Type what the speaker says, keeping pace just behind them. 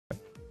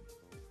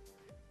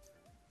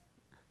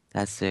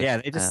That's sick.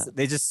 Yeah,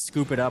 they just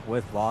scoop it up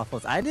with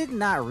waffles. I did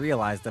not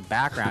realize the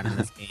background in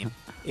this game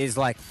is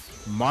like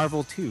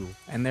Marvel 2,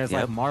 and there's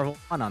like Yep. Marvel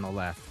 1 on the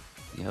left.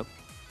 Yep.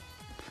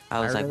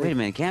 I I was like, wait really, a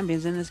minute,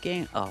 Gambion's in this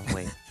game? Oh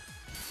wait.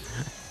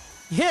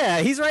 yeah,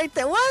 he's right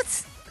there.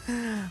 What?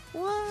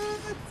 What?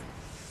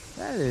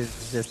 That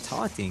is just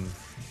taunting.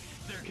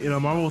 You know,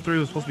 Marvel 3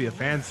 was supposed to be a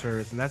fan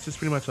service, and that's just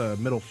pretty much a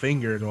middle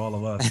finger to all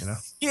of us, you know?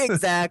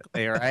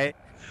 Exactly, right?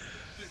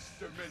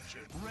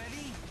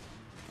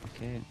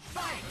 Okay.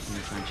 I'm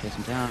gonna try and chase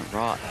him down.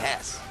 Raw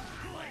ass.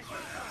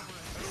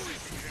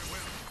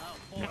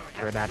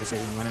 You're a bad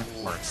decision when it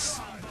works.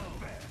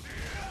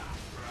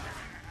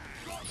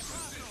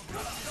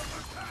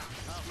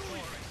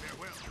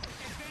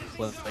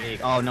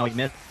 Oh no, he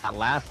missed that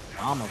last.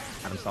 Almost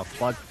had himself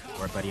plugged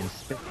for it, but he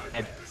instead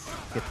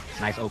gets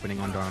a nice opening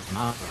under him.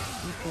 I'm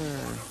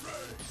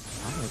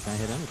just gonna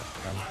hit him.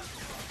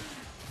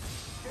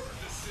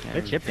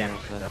 Good chip damage.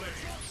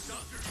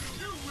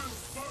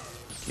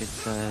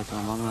 Gets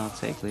going long out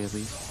safely at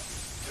least.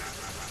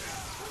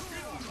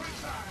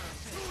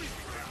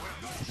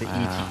 It's an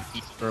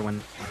ET for when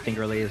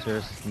finger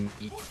lasers can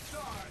eat.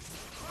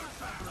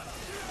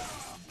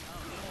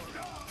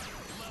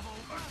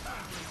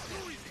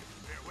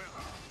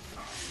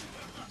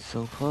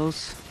 So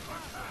close.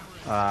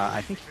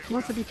 I think he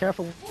wants to be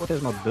careful with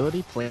his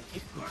mobility plate.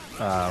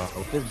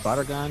 With his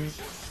butter gun,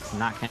 it's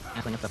not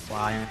canceling at the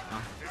fly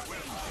now.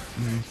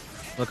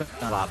 Look a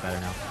lot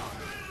better now.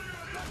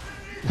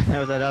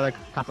 There was another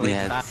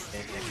compilation. Yeah,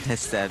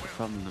 that's that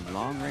from the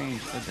long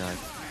range. Good God.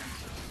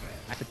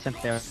 Nice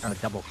attempt there on a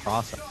double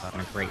cross up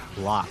and a great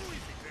block.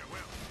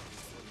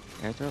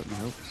 Air throat?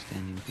 Nope.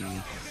 Standing B.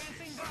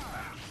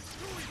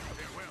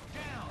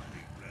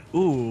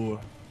 Ooh.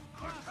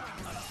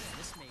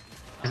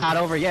 It's not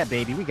over yet,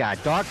 baby. We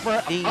got Dark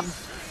Virgo.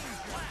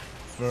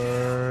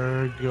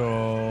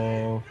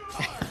 Virgo.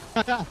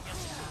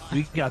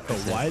 We got the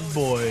white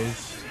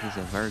boys. He's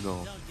a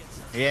Virgo.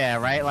 Yeah,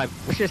 right? Like,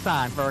 what's your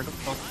sign, Virgo?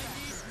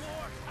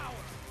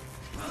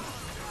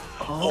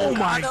 Oh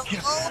my God.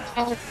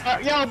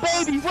 Yo,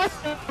 baby, what's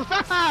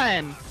the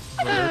sign?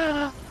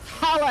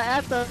 Holla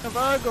at the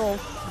Virgo.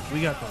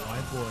 We got the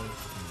white boys.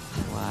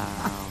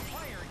 Wow.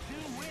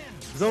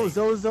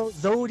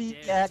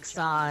 Zodiac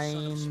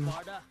sign.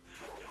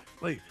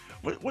 Like,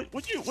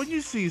 when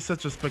you see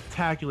such a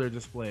spectacular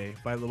display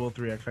by level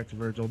 3 X Factor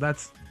Virgil,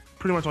 that's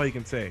pretty much all you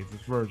can say.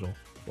 It's Virgil.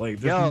 Like,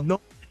 there's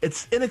no,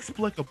 it's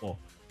inexplicable.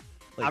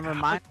 Like,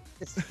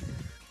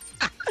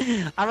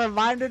 I'm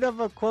reminded of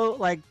a quote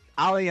like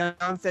Ali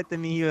Young said to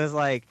me. He was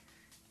like,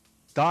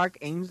 "Dark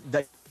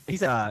Angel." He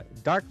said,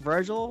 "Dark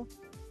Virgil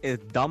is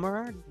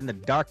dumber than the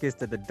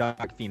darkest of the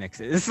Dark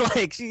Phoenixes."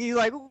 Like she's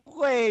like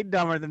way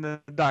dumber than the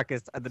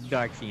darkest of the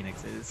Dark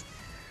Phoenixes.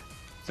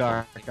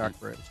 Dark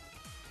Virgil.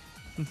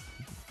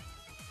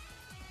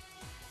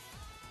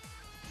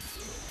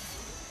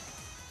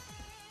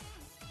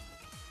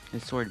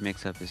 His sword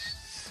mix-up is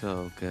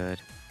so good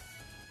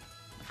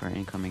for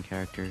incoming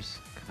characters.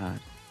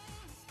 God.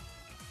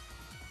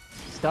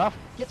 Stuff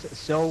gets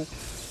so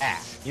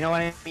fast. You know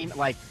what I mean?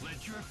 Like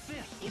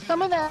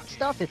some of that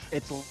stuff,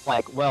 it's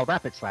like, well,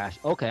 rapid slash.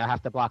 Okay, I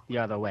have to block the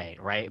other way,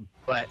 right?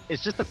 But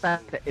it's just the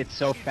fact that it's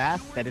so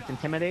fast that it's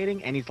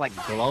intimidating, and he's like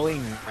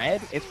glowing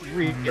red. It's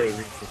really, really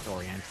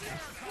disorienting.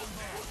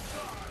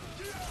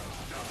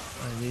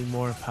 I need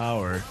more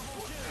power.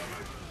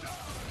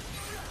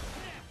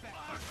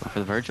 For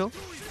the Virgil?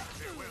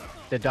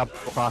 The double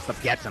cross up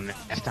gets him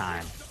this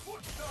time.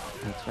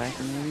 That's right,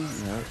 maybe?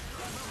 Yep.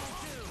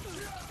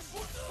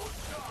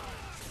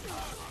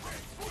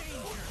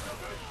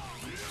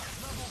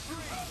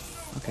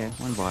 Okay,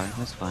 one bar,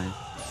 that's fine.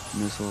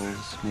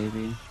 Missiles,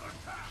 maybe?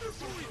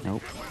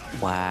 Nope.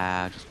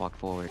 Wow, just walk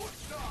forward.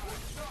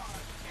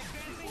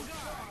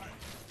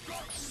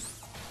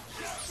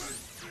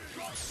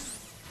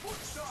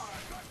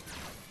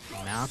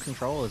 Now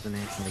control is in the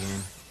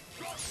game.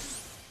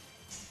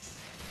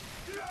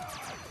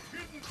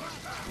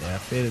 Yeah,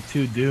 Faded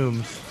 2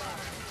 Dooms.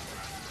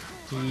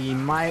 He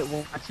might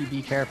want to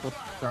be careful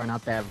throwing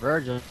out that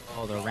Virgil.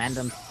 The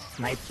random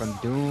snipe from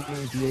Doom,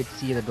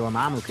 DHC, the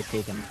Dormammu could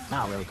take him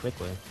out really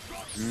quickly.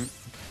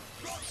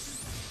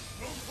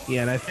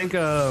 Yeah, and I think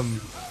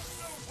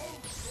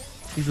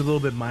he's a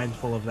little bit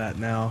mindful of that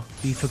now.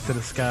 He took to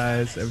the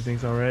skies,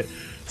 everything's alright.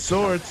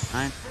 Swords!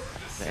 Fine.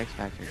 The X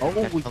Factor. Oh,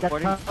 Catch we got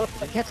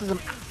teleporting? catches him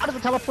out of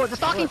the teleport. The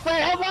stalking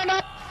flare, everyone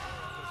up!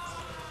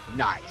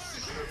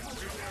 Nice.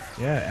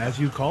 Yeah, as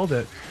you called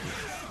it.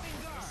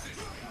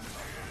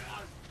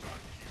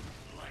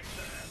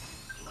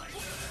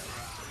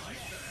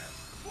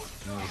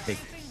 Just take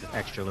the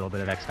extra little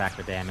bit of X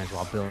Factor damage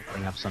while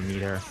building up some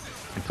meter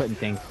and putting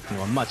things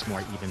into a much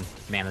more even,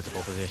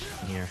 manageable position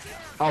here.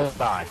 Oh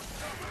god.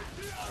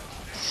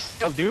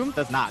 Still Doom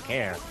does not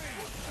care.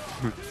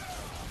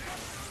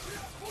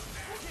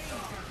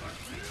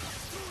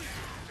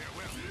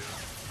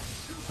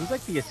 He's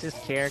like the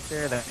assist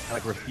character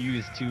that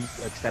refused to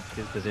accept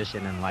his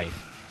position in life.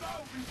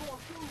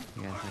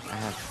 Yeah, like I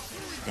have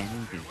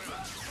Standing B.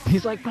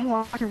 He's like, come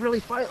on, I can really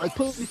fight. Like,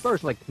 put me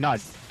first. Like, nah,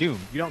 Doom,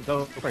 you don't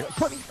go first.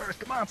 Put me first.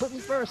 Come on, put me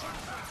first.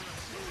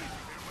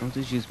 Don't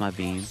just use my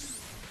beam.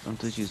 Don't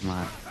just use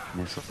my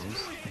missiles.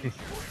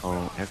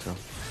 Oh, echo.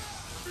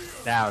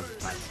 That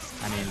was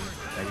nice. I mean,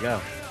 there you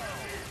go.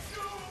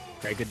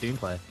 Very good Doom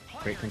play.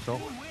 Great control.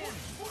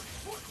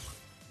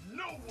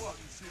 No one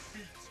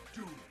defeats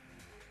Doom.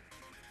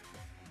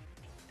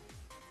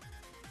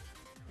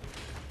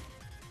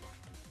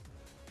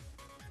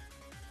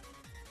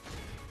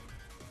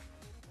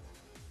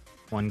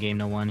 One game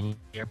to one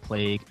here.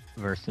 Plague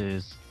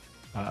versus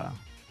Bae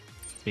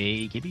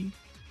Chigi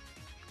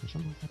or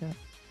something like that.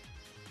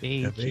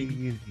 Bae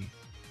Chigi.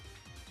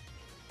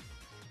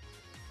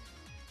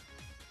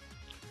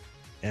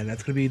 And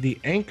that's going to be the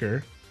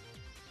anchor.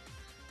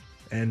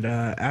 And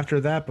after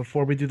that,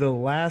 before we do the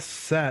last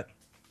set,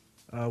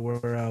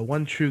 where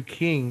One True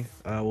King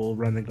will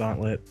run the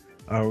gauntlet,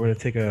 we're going to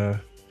take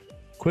a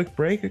quick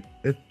break,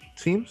 it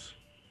seems.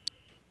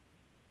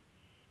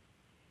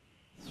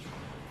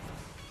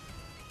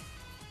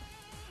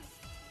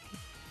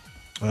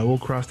 We'll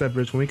cross that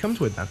bridge when we come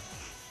to it then.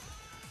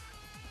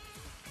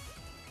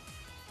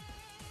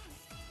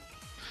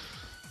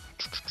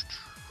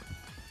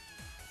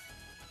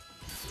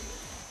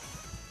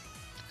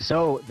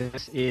 So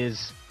this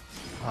is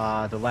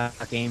the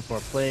last game for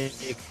Plague,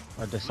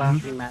 a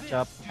deciding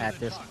matchup at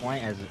this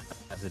point, as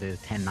it is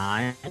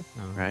 10-9.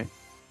 Right.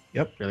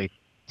 Yep. Really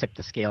tip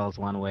the scales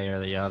one way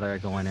or the other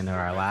going into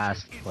our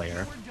last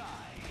player.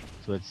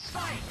 So it's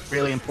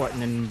really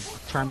important in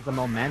terms of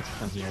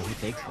momentum here. Who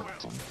takes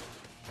this one?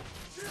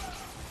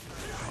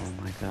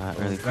 Oh my god,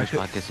 early push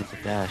block gets into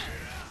dash.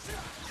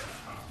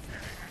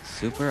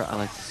 Super, I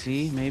like to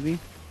see, maybe?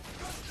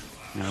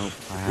 Nope.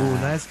 Ooh,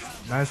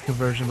 nice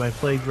conversion by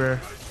Plague Bear.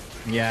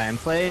 Yeah, and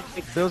Plague,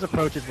 those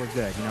approaches were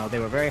good. You know, they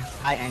were very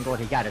high angled.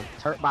 He got his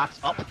hurt box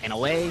up and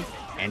away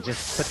and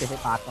just put the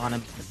hitbox on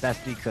him the best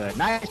he could.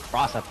 Nice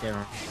cross up there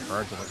from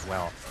Virgil as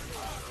well.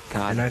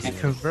 God, Nice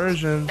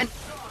conversion.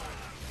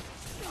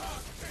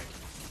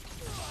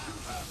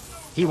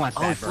 He wants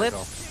that flip.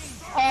 Virgil.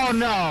 Oh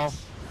no!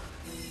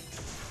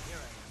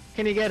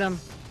 Can he get him?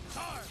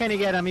 Can he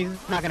get him?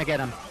 He's not gonna get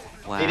him.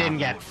 Wow. He didn't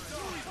get him.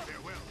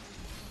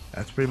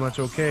 That's pretty much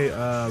okay.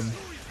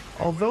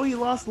 Although he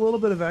lost a little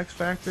bit of X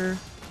Factor,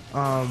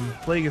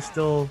 Plague is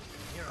still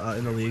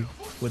in the league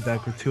with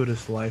that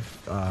gratuitous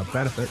life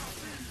benefit.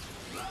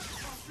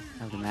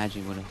 I would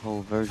imagine with a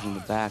whole version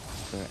of the back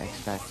for X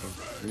Factor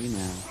 3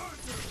 now.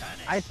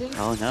 I think.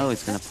 Oh no,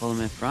 it's gonna pull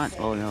him in front.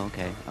 Oh no,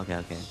 okay.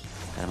 Got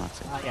him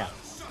outside. Yeah.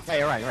 Yeah,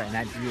 you're right. And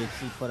that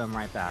DHC put him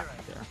right back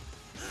there.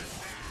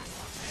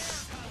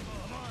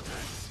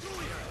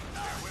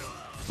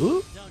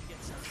 Ooh.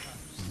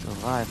 Still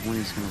alive. When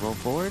he's gonna roll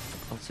forward.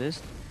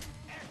 Assist.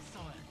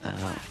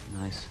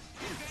 Nice.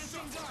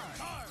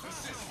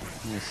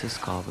 An assist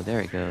call, but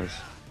there he goes.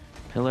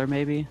 Pillar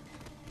maybe?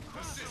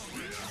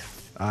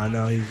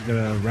 No, he's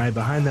gonna ride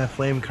behind that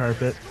flame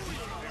carpet.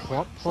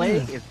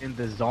 Plague is in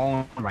the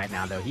zone right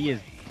now, though. He is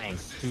playing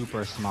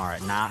super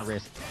smart, not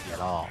risky at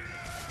all.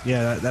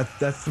 Yeah,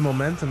 that's the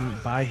momentum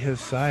by his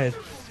side.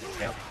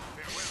 Yep.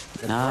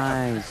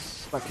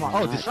 Nice. But come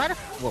on. Oh, did Strider?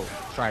 Whoa,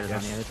 Strider's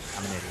on the other.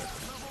 I'm an idiot.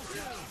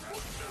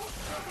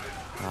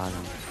 Got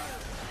him.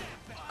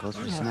 Goes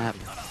for snap.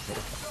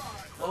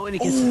 Oh, and he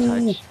gets a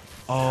touch.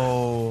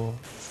 Oh,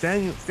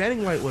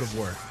 standing light would have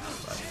worked.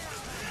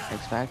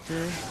 X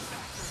Factor.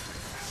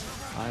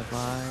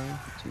 Bye.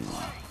 2.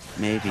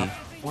 Maybe.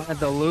 Wanted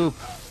the loop.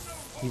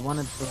 He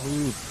wanted the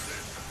loop.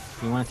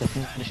 He wanted to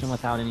finish him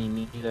without any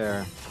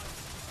meter.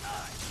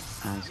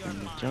 Now he's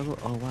gonna juggle.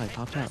 Oh wow, he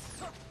popped out.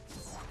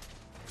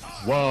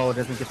 Whoa,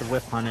 doesn't get the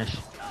whiff punish.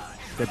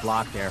 Good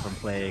block there from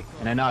Plague.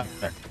 And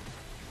another.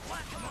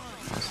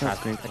 Also,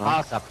 great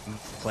block. Toss up.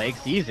 Plague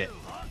sees it.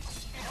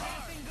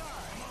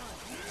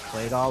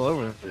 Plague all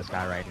over this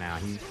guy right now.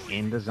 He's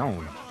in the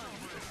zone.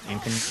 In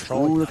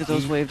control. Ooh, look at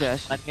those wave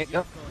dash. Letting it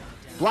go.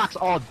 Blocks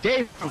all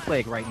day from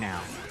Plague right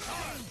now.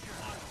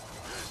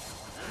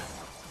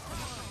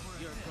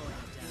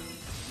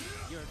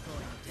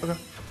 Okay.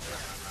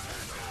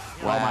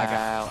 Wow, Oh my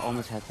god.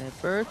 Almost had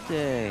that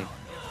birthday.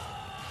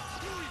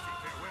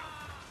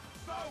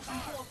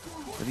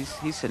 But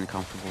he's sitting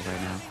comfortable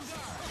right now.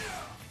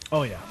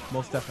 Oh yeah,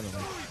 most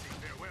definitely.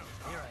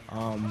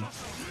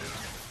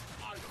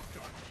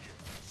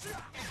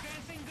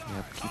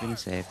 Yep, keeping it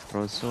safe.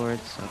 Throw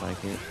swords, I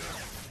like it.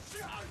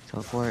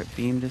 Teleport,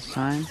 beam this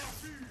time.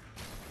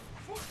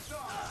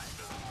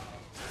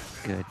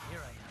 Good.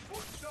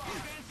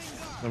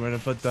 Number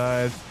foot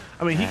dive.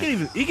 I mean, he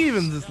could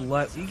even just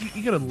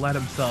he could have let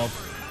himself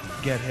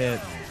get hit,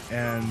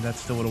 and that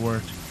still would have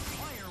worked.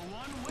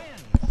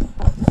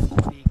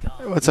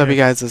 What's up, you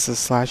guys? This is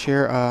Slash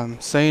here.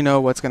 So you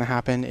know what's going to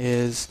happen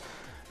is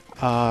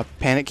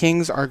Panic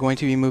Kings are going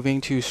to be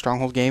moving to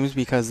Stronghold Games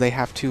because they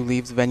have to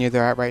leave the venue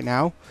they're at right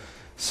now.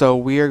 So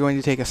we are going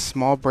to take a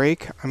small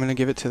break. I'm going to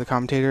give it to the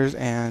commentators,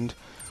 and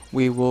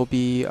we will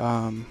be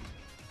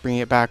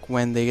bringing it back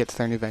when they get to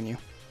their new venue.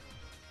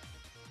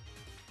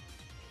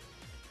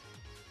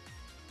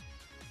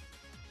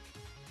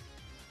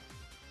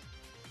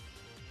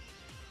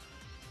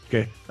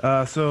 Okay.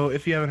 So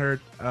if you haven't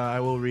heard, I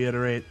will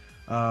reiterate.